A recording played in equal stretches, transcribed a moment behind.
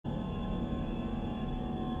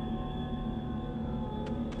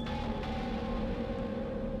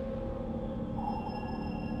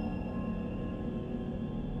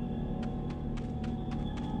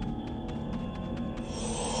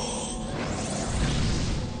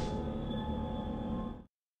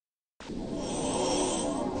Welcome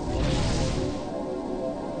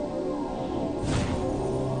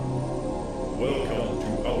to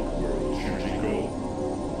Outworld,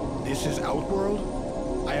 Shuji-Go. This is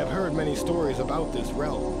Outworld? I have heard many stories about this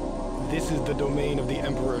realm. This is the domain of the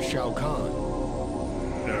Emperor Shao Kahn.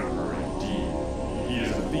 Emperor indeed. He is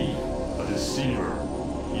a thief, a deceiver.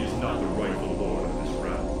 He is not the rightful lord of this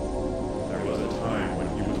realm. There was a time when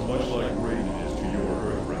he was much like Raiden is to your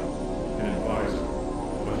Earth realm, an advisor,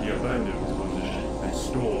 but he abandoned his position and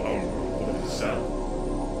stole Outworld for himself.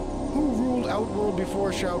 Who ruled Outworld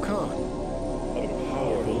before Shao Kahn? A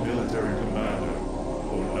powerful military commander,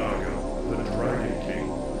 Onaga, the Dragon King.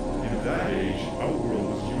 In that age, Outworld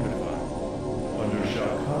was unified. Under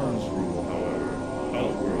Shao Kahn's rule, however,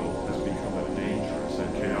 Outworld has become a dangerous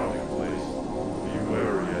and chaotic place. Be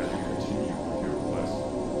wary as you continue with your quest.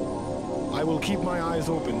 I will keep my eyes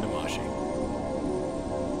open, Damashi.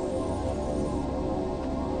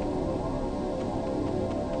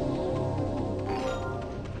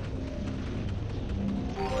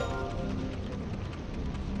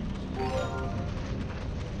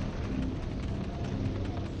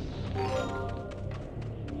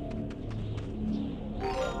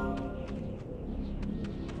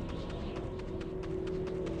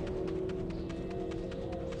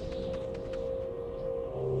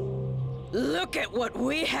 Look at what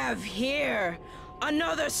we have here!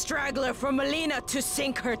 Another straggler for Melina to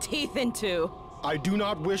sink her teeth into! I do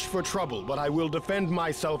not wish for trouble, but I will defend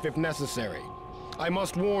myself if necessary. I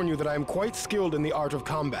must warn you that I am quite skilled in the art of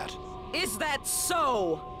combat. Is that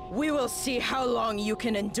so? We will see how long you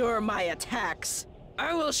can endure my attacks.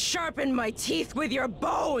 I will sharpen my teeth with your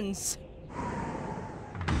bones!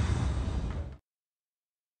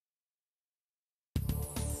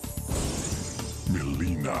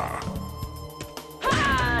 Melina.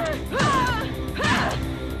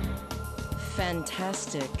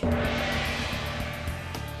 Fantastic.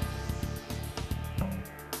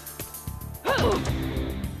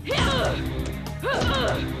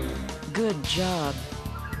 Good job.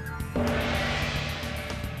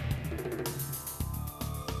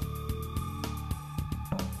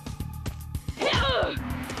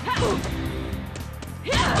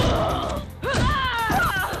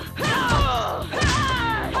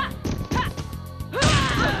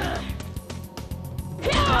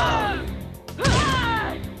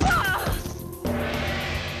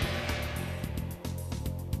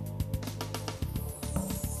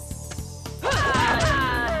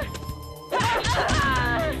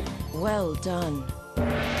 Well done.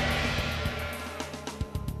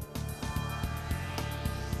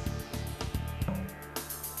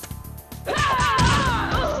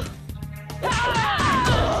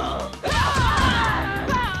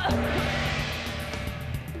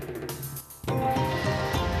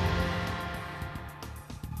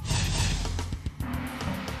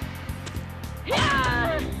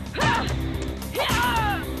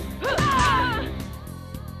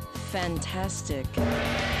 Fantastic.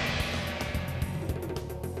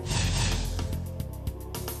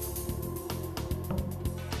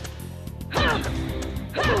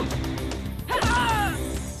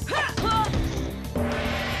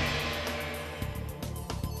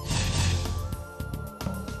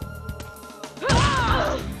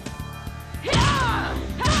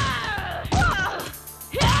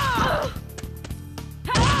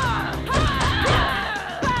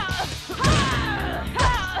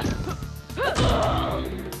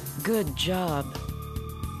 Good job.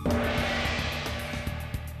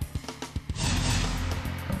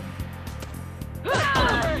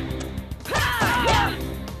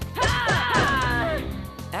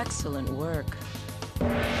 Excellent work.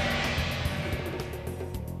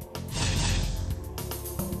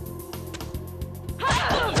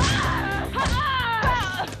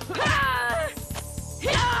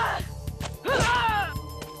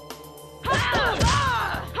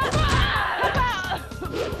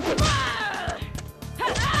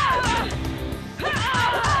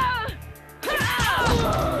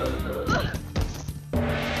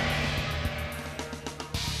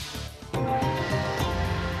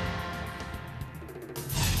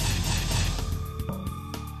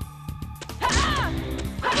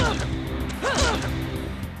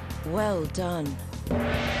 Well done.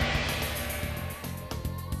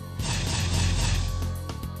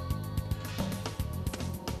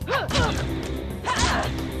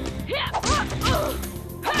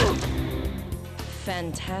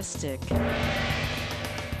 Fantastic.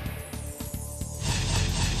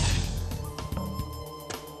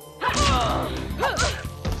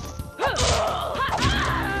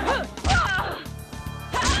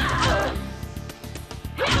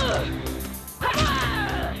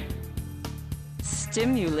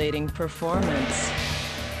 stimulating performance.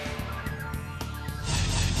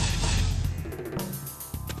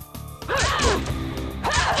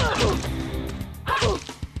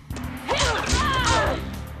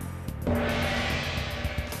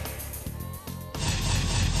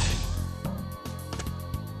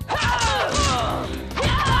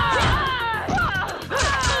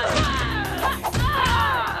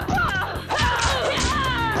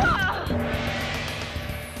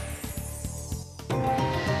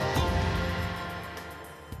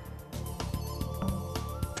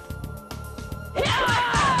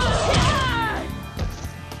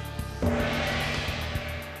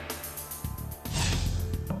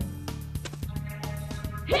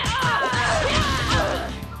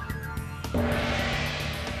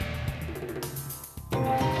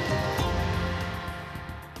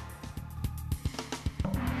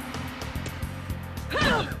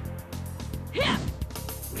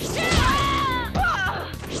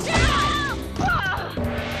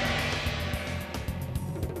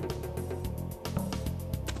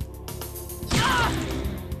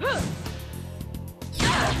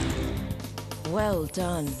 Well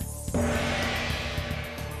done.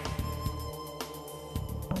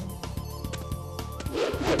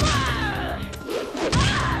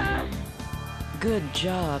 Good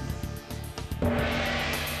job.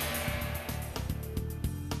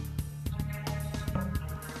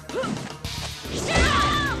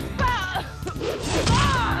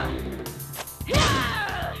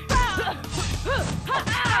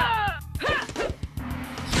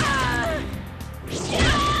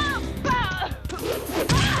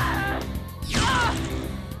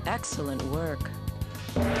 Excellent work.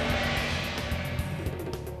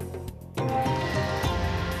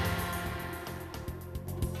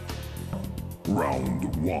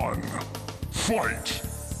 Round 1. Fight!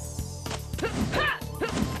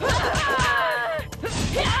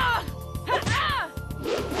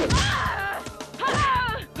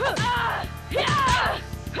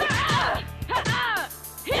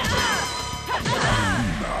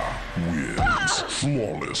 Wins.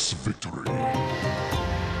 Flawless victory.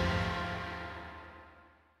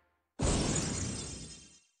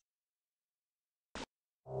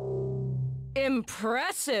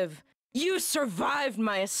 Impressive! You survived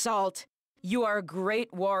my assault. You are a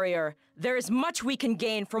great warrior. There is much we can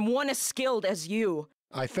gain from one as skilled as you.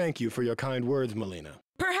 I thank you for your kind words, Melina.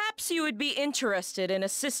 Perhaps you would be interested in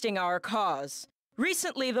assisting our cause.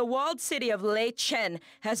 Recently, the walled city of Lei Chen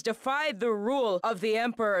has defied the rule of the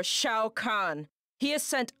Emperor Shao Kahn. He has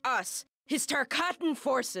sent us, his Tarkatan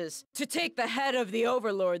forces, to take the head of the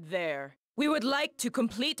Overlord there. We would like to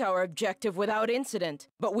complete our objective without incident,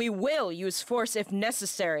 but we will use force if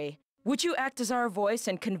necessary. Would you act as our voice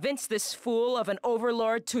and convince this fool of an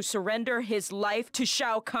overlord to surrender his life to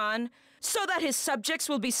Shao Kahn, so that his subjects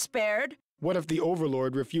will be spared? What if the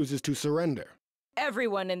Overlord refuses to surrender?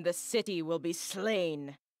 Everyone in the city will be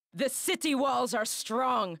slain. The city walls are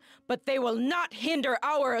strong, but they will not hinder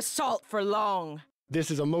our assault for long. This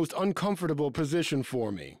is a most uncomfortable position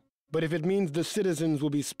for me. But if it means the citizens will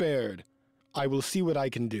be spared, I will see what I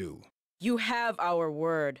can do. You have our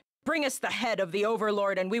word. Bring us the head of the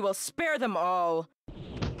Overlord and we will spare them all.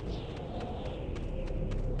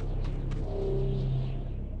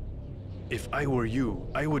 If I were you,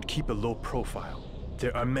 I would keep a low profile.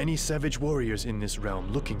 There are many savage warriors in this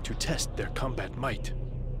realm looking to test their combat might.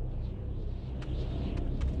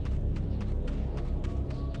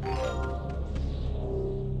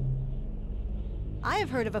 I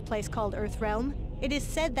have heard of a place called Earthrealm. It is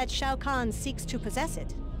said that Shao Kahn seeks to possess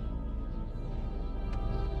it.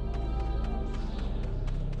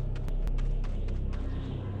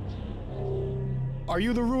 Are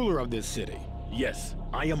you the ruler of this city? Yes,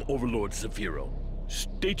 I am Overlord Zafiro.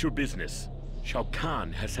 State your business. Shao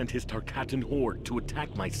Kahn has sent his Tarkatan horde to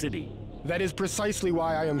attack my city. That is precisely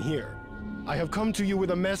why I am here. I have come to you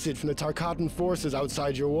with a message from the Tarkatan forces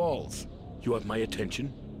outside your walls. You have my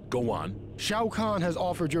attention. Go on. Shao Kahn has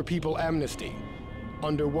offered your people amnesty.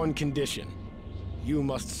 Under one condition. You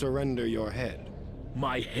must surrender your head.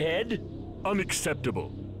 My head?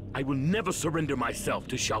 Unacceptable. I will never surrender myself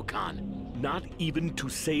to Shao Kahn. Not even to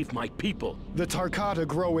save my people. The Tarkata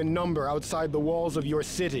grow in number outside the walls of your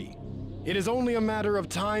city. It is only a matter of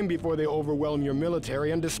time before they overwhelm your military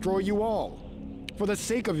and destroy you all. For the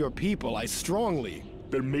sake of your people, I strongly...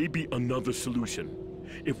 There may be another solution.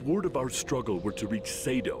 If word of our struggle were to reach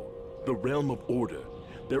Sado, the realm of order,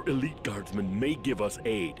 their elite guardsmen may give us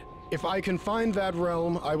aid. If I can find that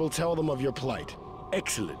realm, I will tell them of your plight.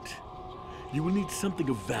 Excellent. You will need something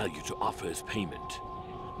of value to offer as payment.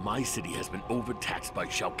 My city has been overtaxed by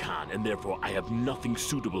Shao Kahn, and therefore I have nothing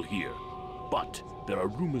suitable here. But there are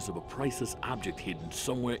rumors of a priceless object hidden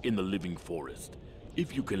somewhere in the living forest.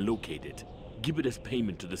 If you can locate it, give it as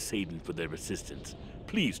payment to the Satan for their assistance.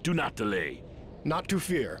 Please do not delay. Not to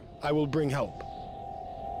fear. I will bring help.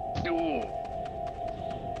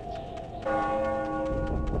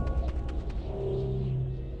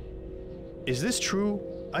 Is this true?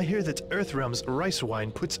 I hear that Earthrealm's rice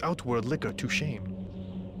wine puts Outworld liquor to shame.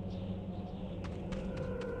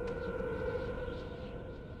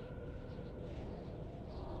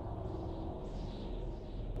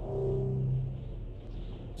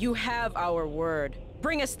 You have our word.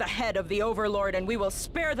 Bring us the head of the Overlord and we will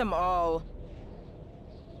spare them all.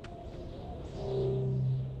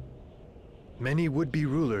 Many would-be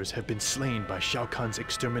rulers have been slain by Shao Kahn's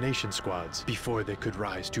extermination squads before they could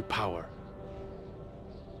rise to power.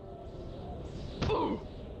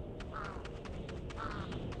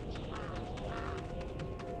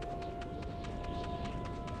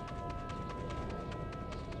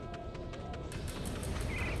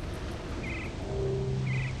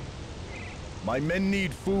 My men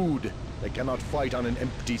need food. They cannot fight on an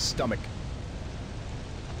empty stomach.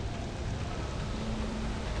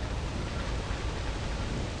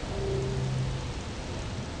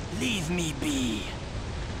 Leave me be.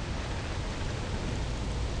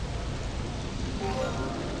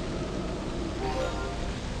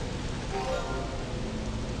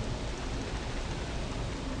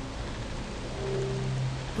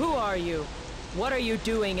 Who are you? What are you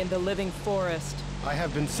doing in the living forest? I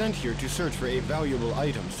have been sent here to search for a valuable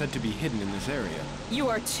item said to be hidden in this area. You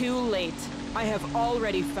are too late. I have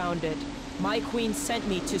already found it. My queen sent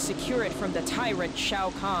me to secure it from the tyrant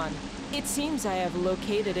Shao Kahn. It seems I have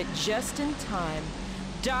located it just in time.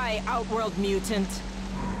 Die, Outworld mutant!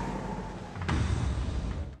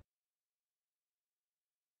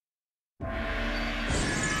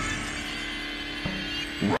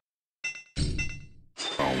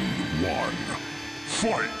 Round 1.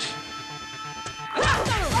 Fight!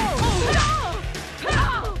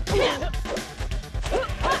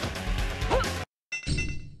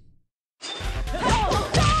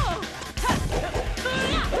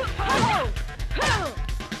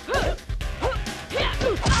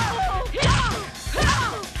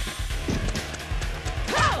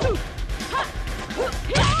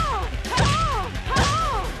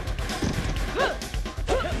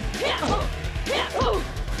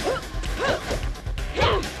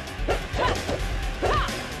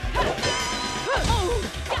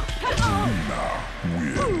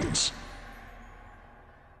 Wins.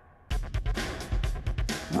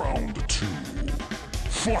 Round 2.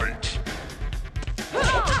 Fight!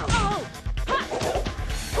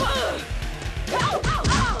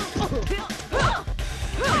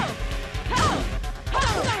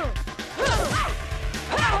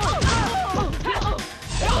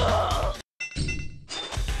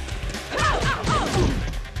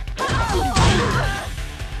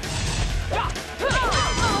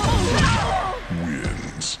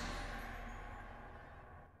 Wins.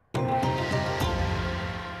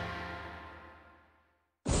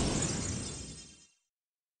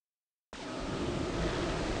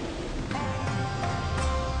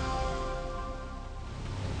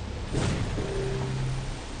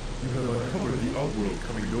 You have uncovered the Outworld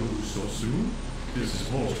Kamidogu so soon? This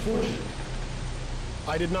is most fortunate.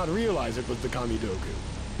 I did not realize it was the Kamidogu.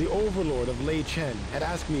 The Overlord of Lei Chen had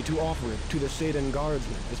asked me to offer it to the Seidan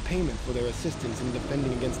Guardsmen as payment for their assistance in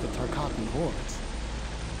defending against the Tarkatan hordes.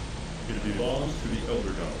 It belongs to the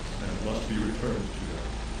Elder Gods and must be returned to them.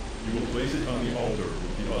 You will place it on the altar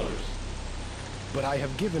with the others. But I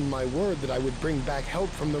have given my word that I would bring back help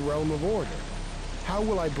from the Realm of Order. How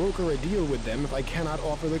will I broker a deal with them if I cannot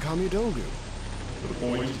offer the Kamidogu? The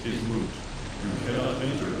point is moot. You cannot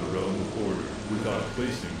enter the Realm of Order without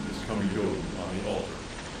placing this Kamidogu on the altar.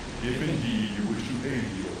 If indeed you wish to aid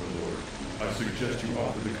the Overlord, I suggest you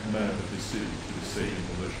offer the command of the city to the Seidan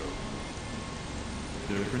militia.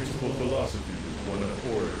 Their principal philosophy is one of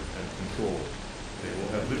order and control. They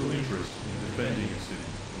will have little interest in defending a city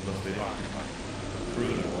unless they occupy it.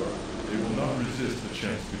 Furthermore, they will not resist the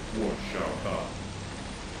chance to thwart Shao Kahn.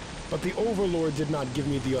 But the Overlord did not give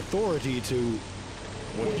me the authority to...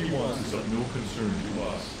 What he wants is of no concern to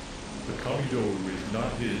us. The Kamidogu is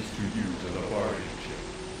not his to use as a bargaining chip.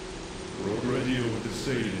 Broker a deal with the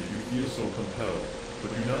Seidan if you feel so compelled,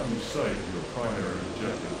 but do not lose sight of your primary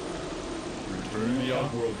objective. Return the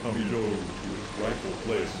Outworld Kamidogu to its rightful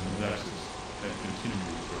place in the Nexus, and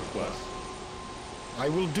continue your quest. I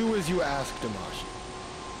will do as you ask, Damashi.